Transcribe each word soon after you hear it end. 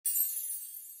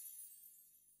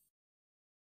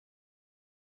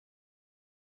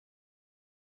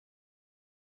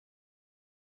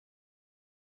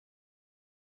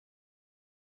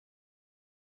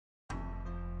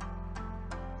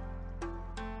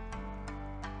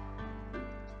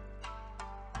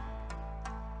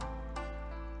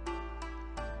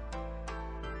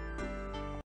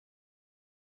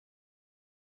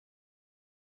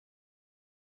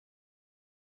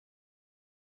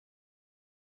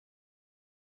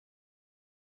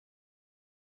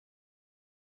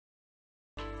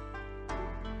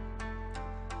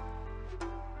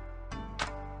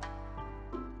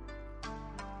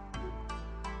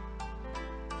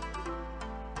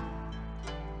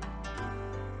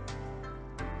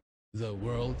The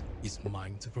world is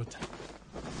mine to protect.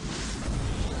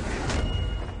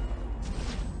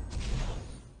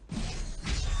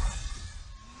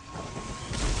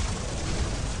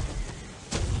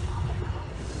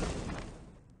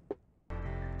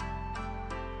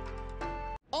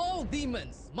 All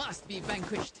demons must be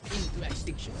vanquished into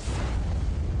extinction.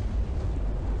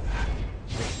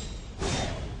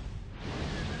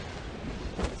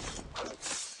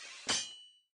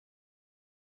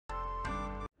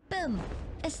 Boom!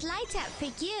 It's light up for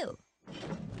you!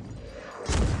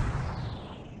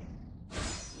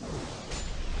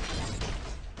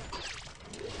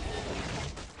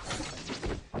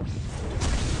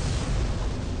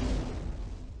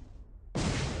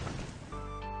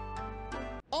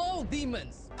 All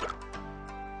demons!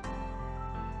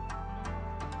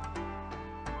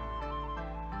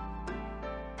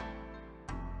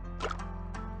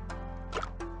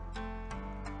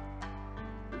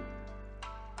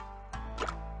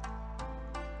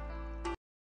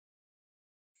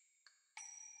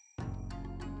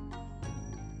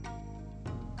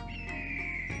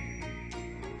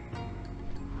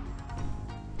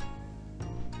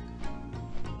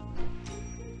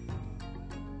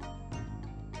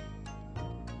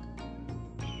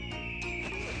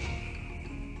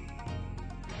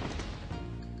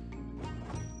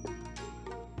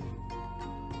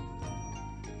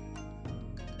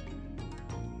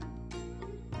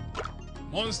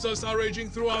 Monsters are raging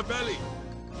through our valley.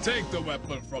 Take the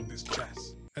weapon from this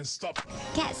chest and stop them.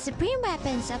 Get supreme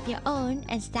weapons of your own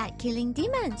and start killing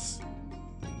demons!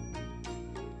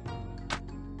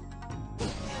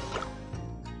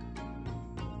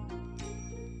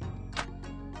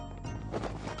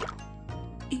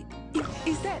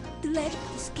 Is that the legend?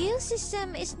 The skill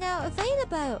system is now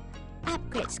available!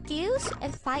 Upgrade skills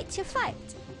and fight to fight!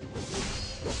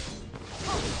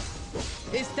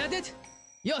 Is that it?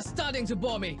 You're starting to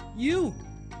bore me. You!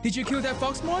 Did you kill that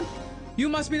foxmon? You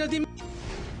must be the demon.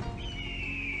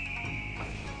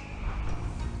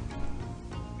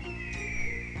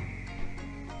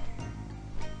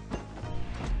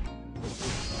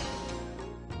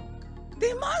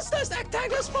 The monsters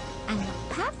attack us! Unlock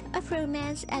Path of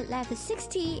Romance at level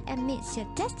 60 and meets your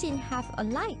destined half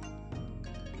online.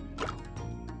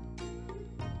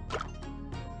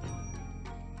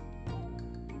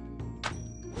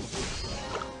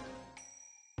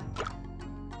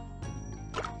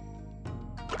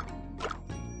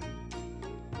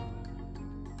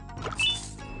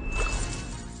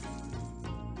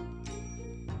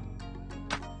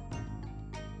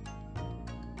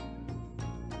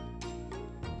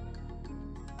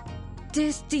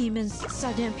 This demon's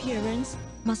sudden appearance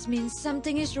must mean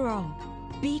something is wrong.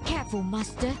 Be careful,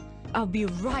 Master. I'll be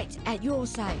right at your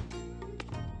side.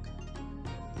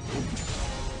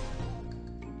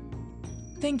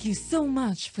 Thank you so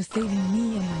much for saving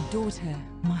me and my daughter,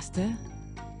 Master.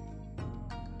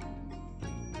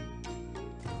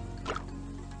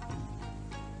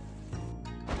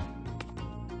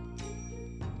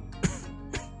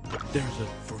 There's a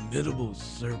formidable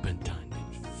serpentine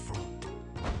in front.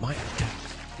 My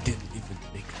attacks didn't even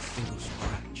make a single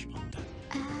scratch on that.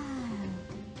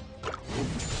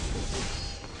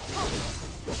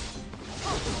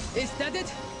 Is that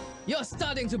it? You're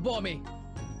starting to bore me.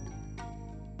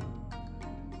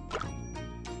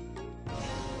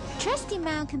 Trusty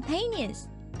Mount companions,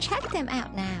 check them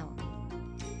out now.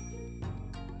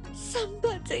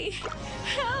 Somebody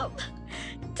help!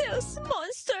 Those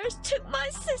monsters took my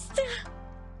sister!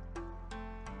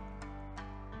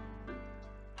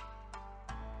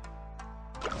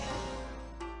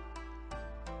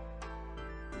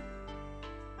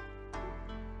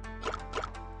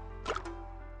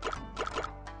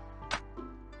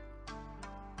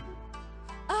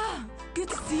 Ah! Good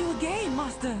to see you again,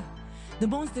 Master! The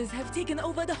monsters have taken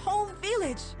over the whole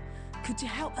village! Could you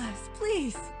help us,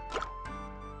 please?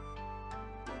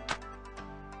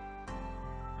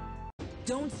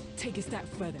 Don't take a step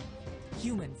further.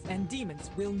 Humans and demons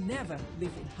will never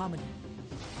live in harmony.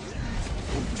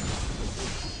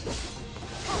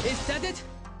 Is that it?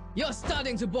 You're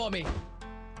starting to bore me.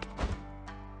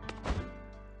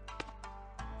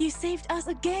 You saved us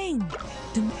again!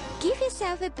 Give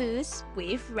yourself a boost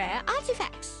with rare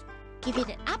artifacts. Give it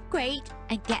an upgrade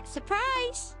and get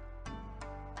surprise.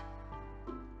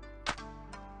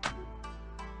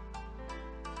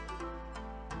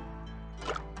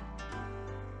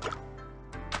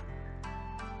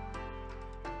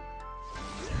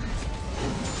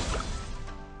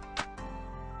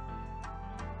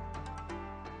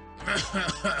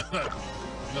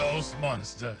 Those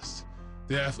monsters.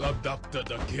 They have abducted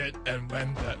the kid and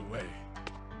went that way.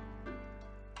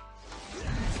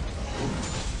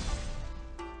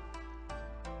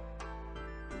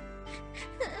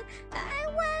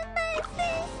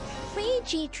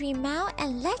 G3 mount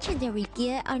and legendary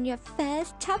gear on your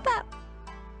first top-up.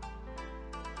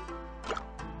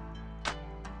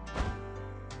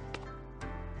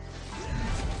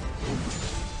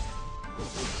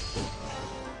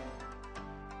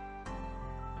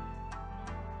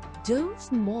 Those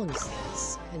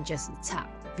monsters can just attack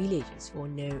the villagers for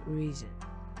no reason.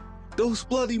 Those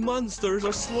bloody monsters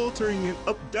are slaughtering and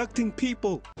abducting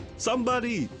people.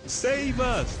 Somebody, save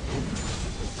us!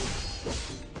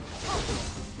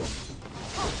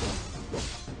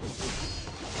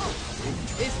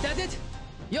 Is that it?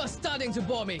 You're starting to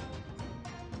bore me.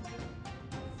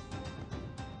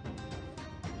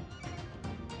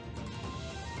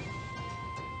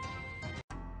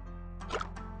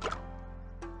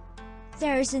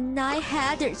 There is a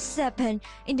nine-headed serpent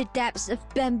in the depths of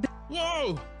bamboo.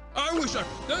 Whoa! I wish I.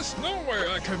 There's no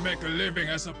way I can make a living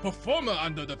as a performer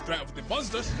under the threat of the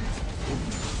monsters.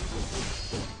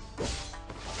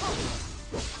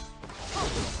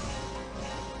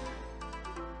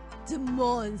 The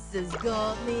monsters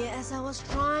got me as I was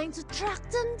trying to track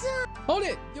them down. Hold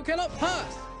it! You cannot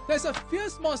pass! There's a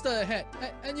fierce monster ahead,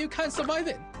 and you can't survive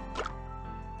it.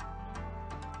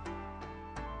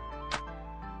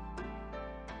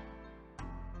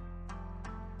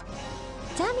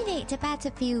 Dominate the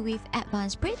battlefield with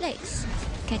advanced privileges.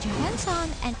 Get your hands on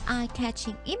an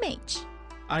eye-catching image.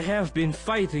 I have been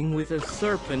fighting with a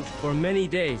serpent for many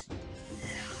days.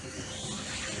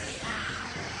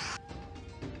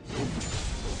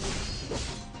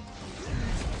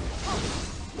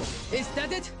 Is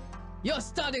that it? You're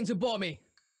starting to bore me.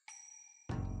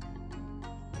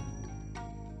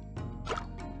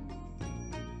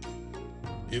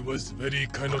 It was very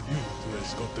kind of you to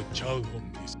escort the child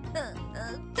home.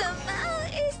 The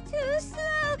mount is too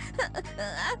slow.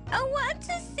 I want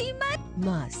to see my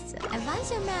Master.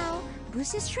 advance your mount.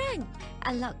 Boost your strength.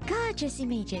 Unlock gorgeous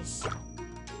images.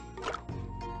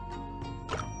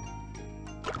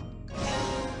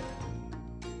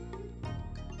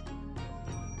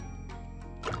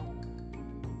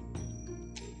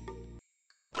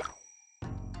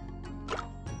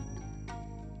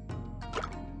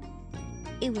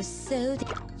 It was so.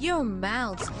 Your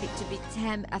mounts need to be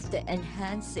tamed after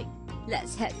enhancing.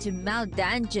 Let's head to Mount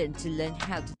Dungeon to learn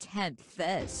how to tame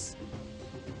first.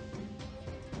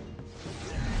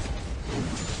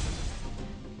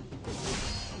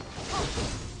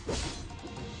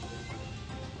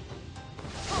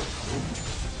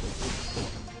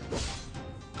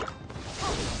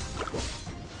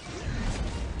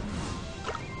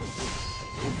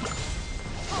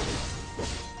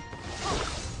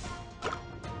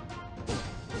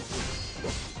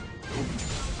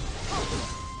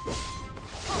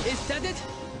 Is that it?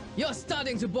 You're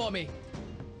starting to bore me.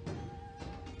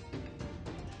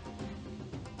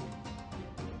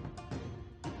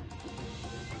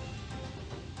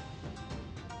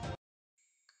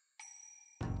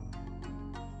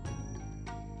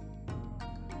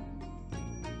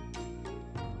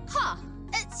 Ha!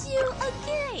 It's you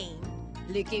again!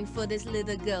 Looking for this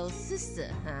little girl's sister,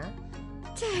 huh?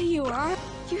 There you are.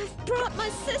 You have brought my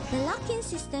sister. The lock-in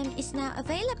system is now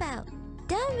available.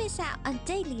 Don't miss out on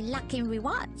daily lock-in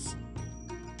rewards.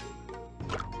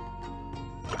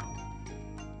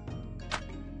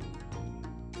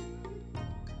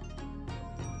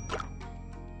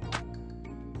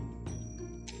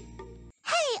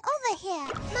 Hey, over here!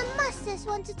 My masters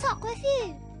want to talk with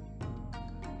you.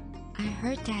 I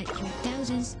heard that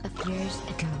thousands of years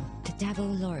ago, the Devil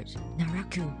Lord,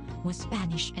 Naraku, was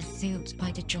banished and sealed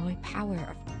by the joy power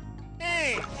of.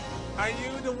 Hey, are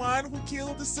you the one who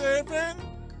killed the serpent?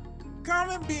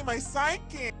 Come and be my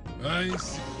sidekick. I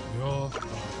see your father.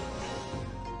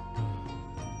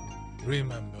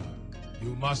 Remember,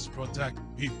 you must protect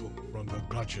people from the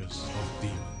clutches of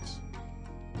demons.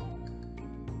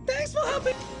 Thanks for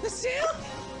helping, the seal.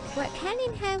 Work hand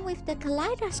in hand with the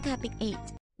kaleidoscopic aid.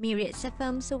 Myriads of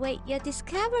films await your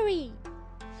discovery.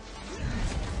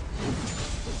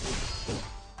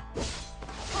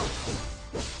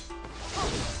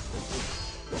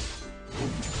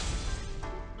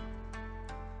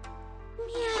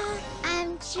 Meow,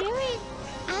 I'm Jiren.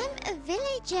 I'm a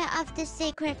villager of the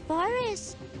sacred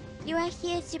forest. You are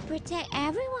here to protect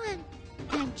everyone,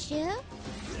 aren't you?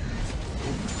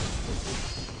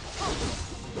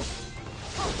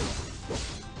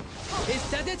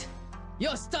 Is that it?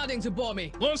 You're starting to bore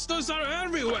me. Monsters are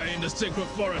everywhere in the sacred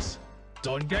forest.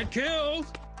 Don't get killed.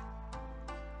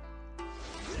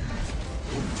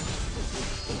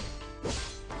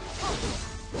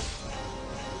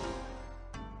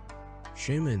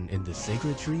 Shaman in the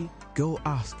sacred tree, go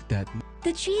ask that.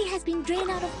 The tree has been drained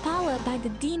out of power by the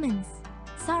demons.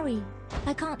 Sorry,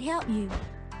 I can't help you.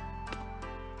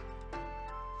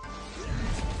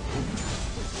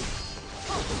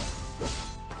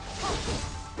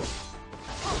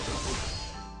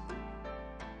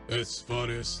 It's for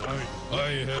this.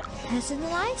 I have.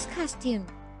 Personalized costume.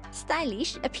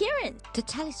 Stylish appearance. The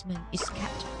talisman is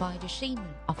kept by the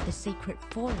shaman of the sacred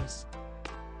forest.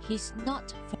 He's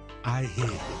not. I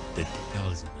hid the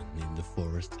talisman in the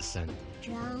forest center.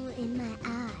 Drown in my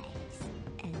eyes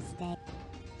and stay.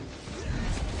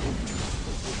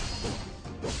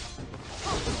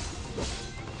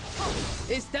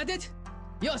 Is that it?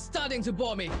 You're starting to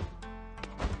bore me.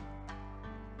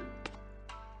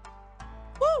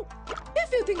 Whoa!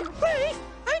 If you think you're brave,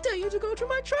 I dare you to go through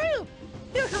my trail.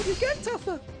 It'll help you get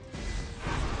tougher.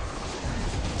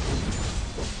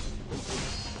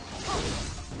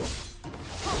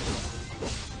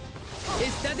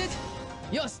 Is that it?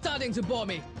 You're starting to bore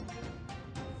me.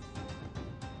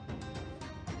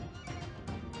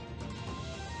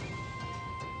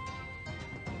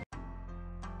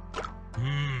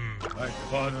 Like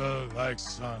father, like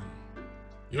son.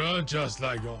 You're just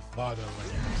like your father when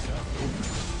he was young.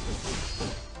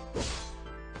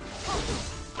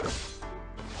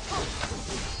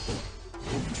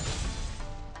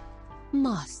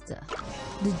 Master,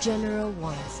 the general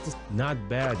wants to... Not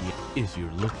bad yet. If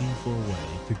you're looking for a way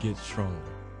to get stronger,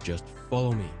 just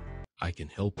follow me. I can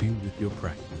help you with your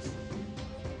practice.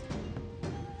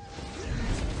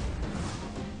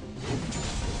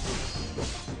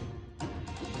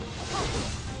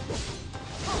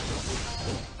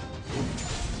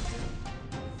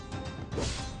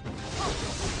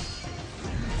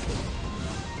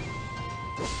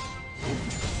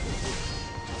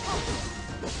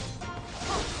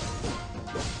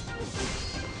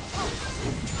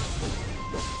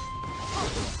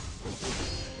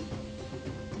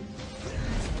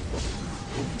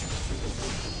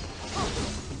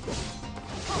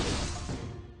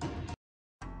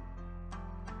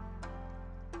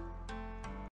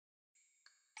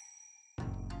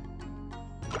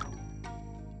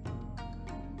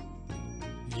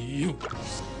 You.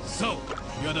 So,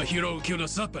 you're the hero who killed the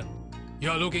serpent.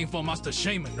 You're looking for Master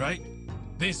Shaman, right?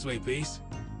 This way, please.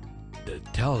 The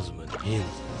talisman heals.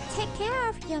 Take care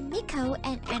of your Miko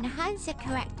and enhance your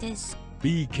characters.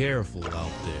 Be careful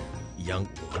out there, young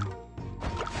one.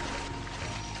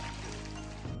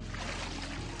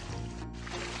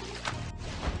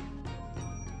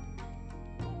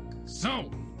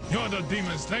 So, you're the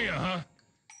Demon Slayer, huh?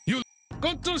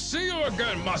 Good to see you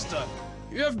again, Master.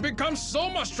 You have become so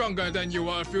much stronger than you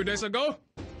were a few days ago.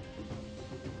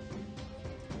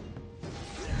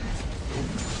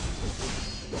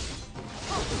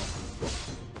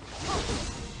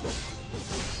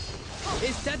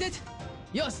 Is that it?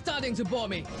 You're starting to bore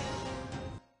me.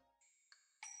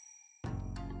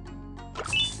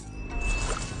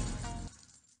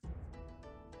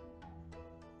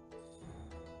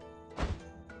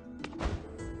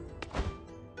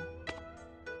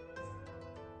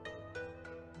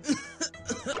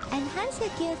 Enhance your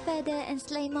gear further and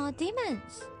slay more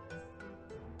demons.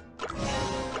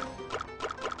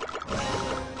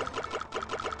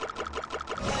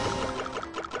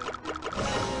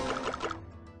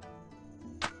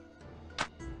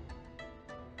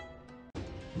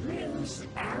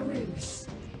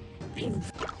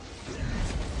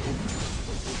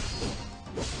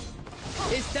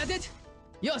 Is that it?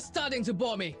 You're starting to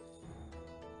bore me.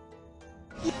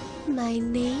 My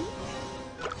name?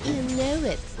 You know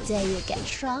it the day you get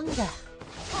stronger.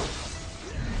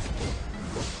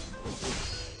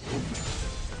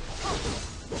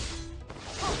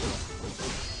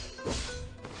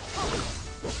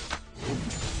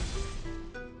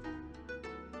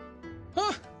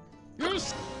 Huh?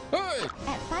 Hey!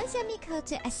 Advance your Miko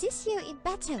to assist you in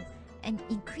battle and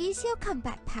increase your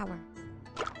combat power.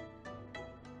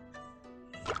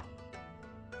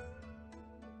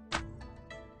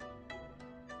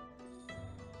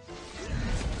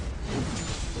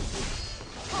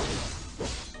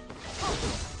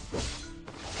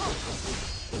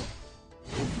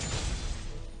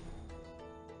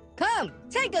 Come,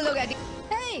 take a look at it.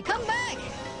 Hey, come back.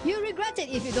 You'll regret it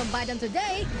if you don't buy them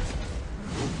today.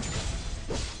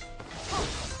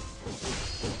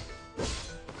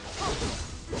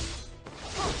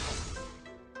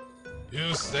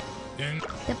 You stay in.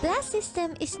 The bless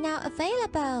system is now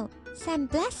available. Send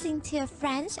blessing to your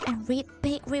friends and reap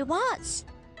big rewards.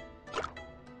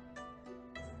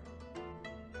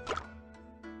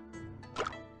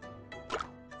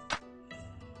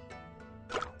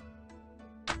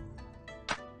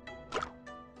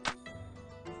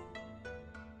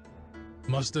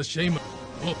 Master Shaman.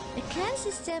 The clan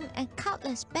system and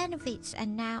countless benefits are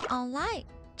now online.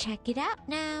 Check it out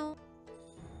now.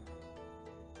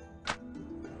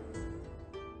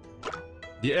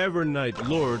 The Evernight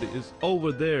Lord is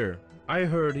over there. I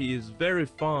heard he is very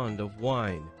fond of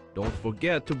wine. Don't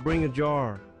forget to bring a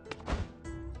jar.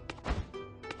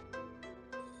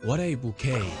 What a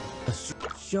bouquet.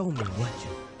 Show me what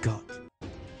you got.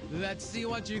 Let's see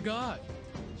what you got.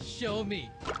 Show me.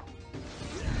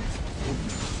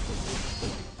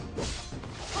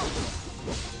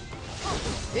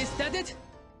 Is that it?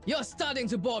 You're starting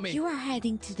to bore me. You are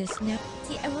heading to the snow.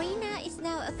 The arena is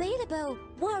now available.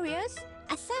 Warriors,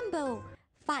 assemble.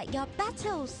 Fight your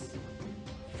battles.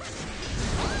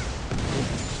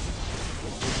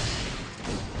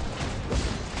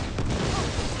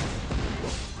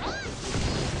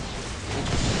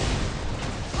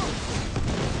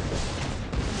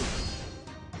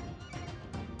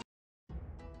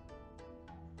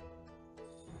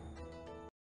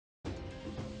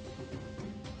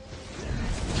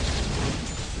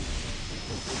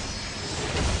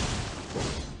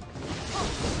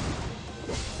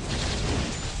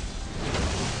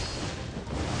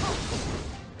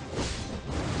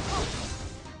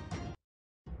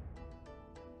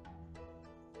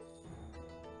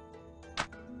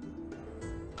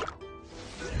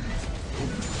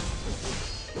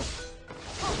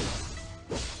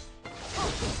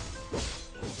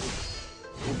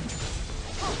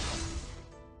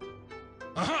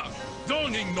 Aha!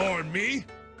 Don't ignore me!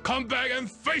 Come back and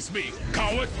face me,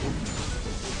 coward!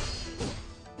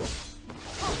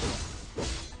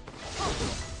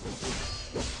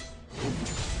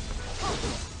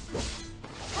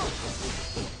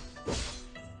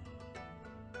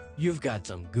 You've got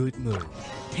some good moves.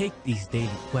 Take these daily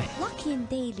quests. Log in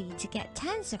daily to get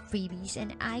tons of freebies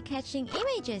and eye-catching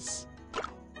images.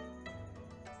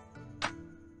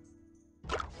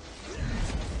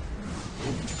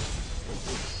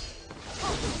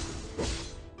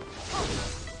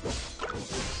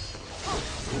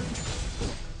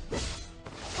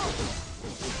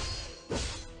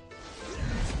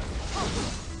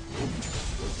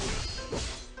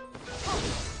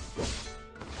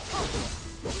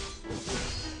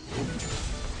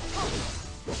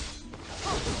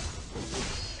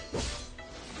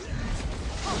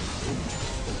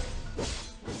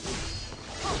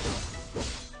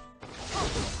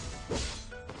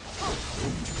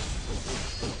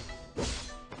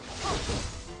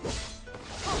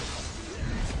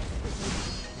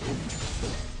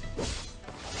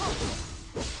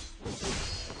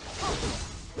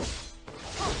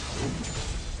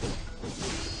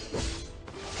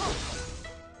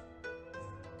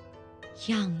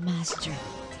 Young master,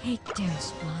 take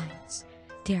those wines.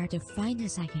 They are the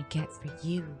finest I can get for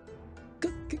you.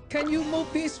 Can you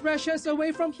move these rations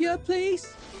away from here,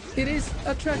 please? It is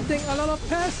attracting a lot of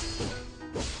pests.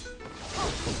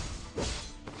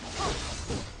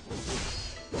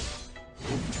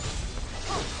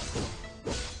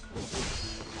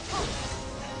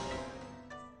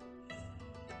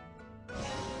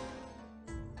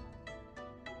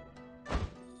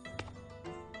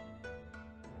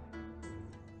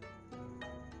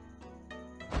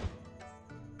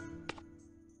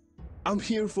 I'm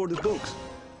here for the books,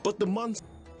 but the months.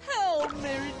 Help me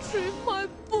retrieve my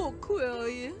book, will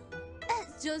you?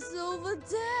 It's just over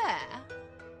there.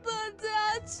 But there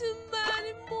are too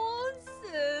many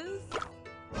monsters.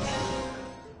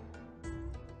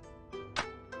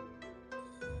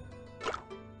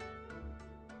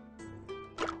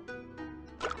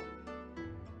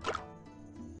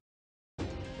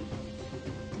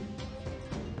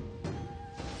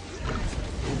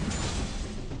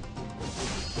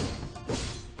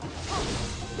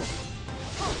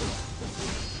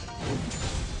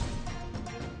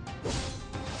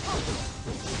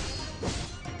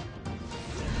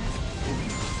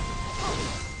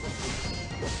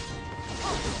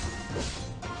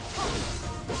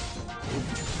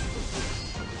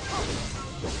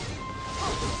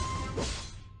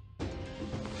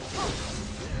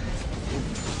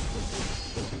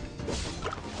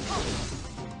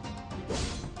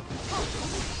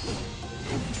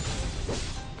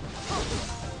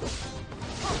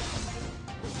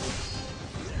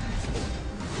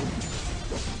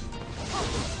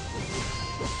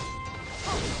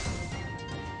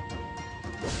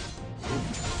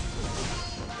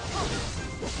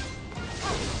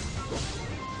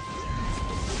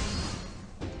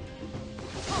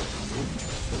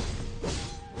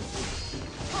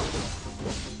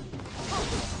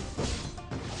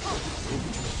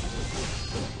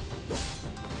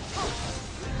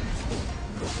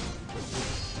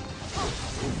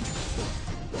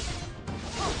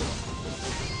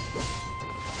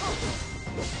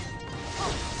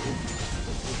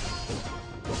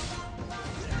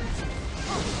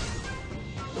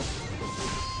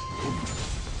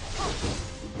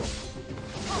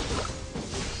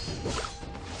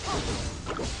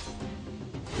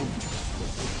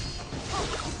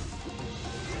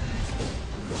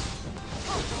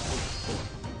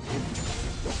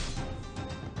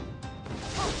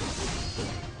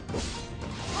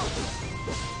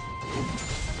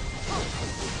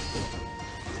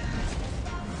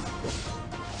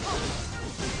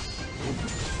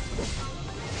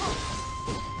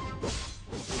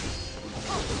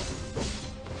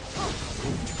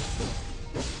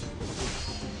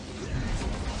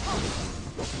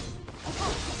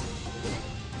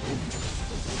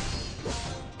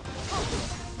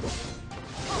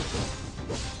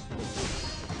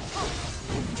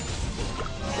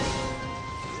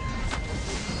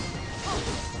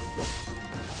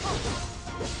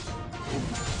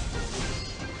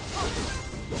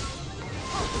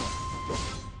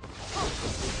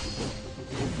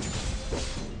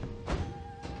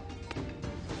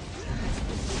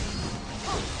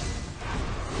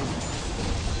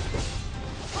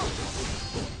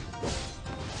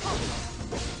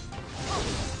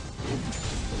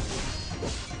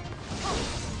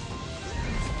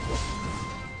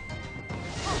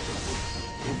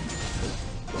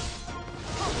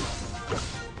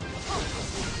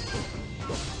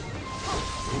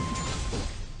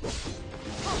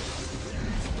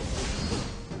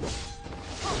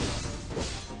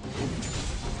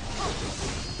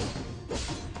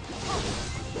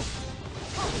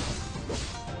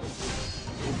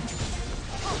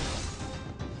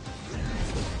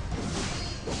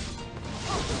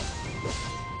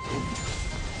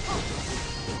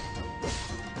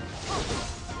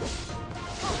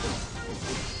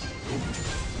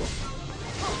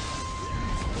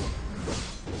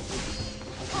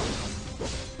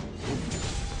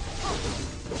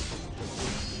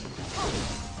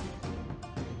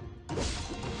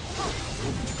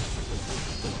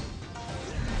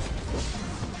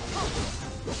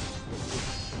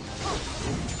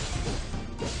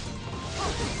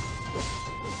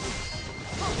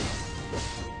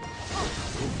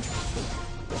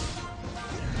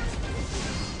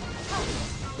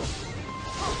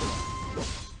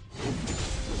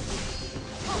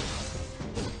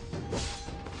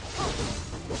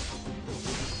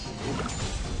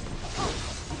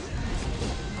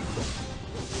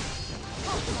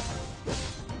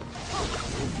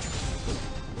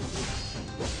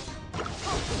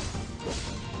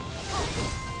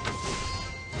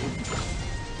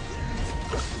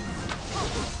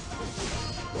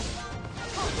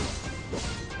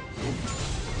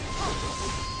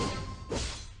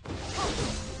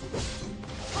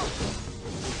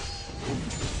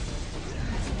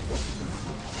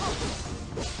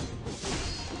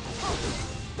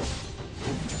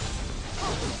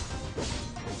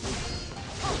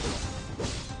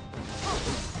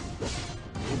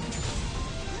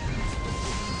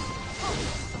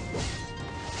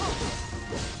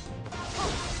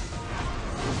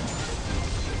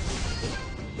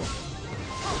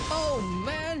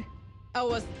 I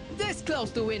was this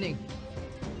close to winning.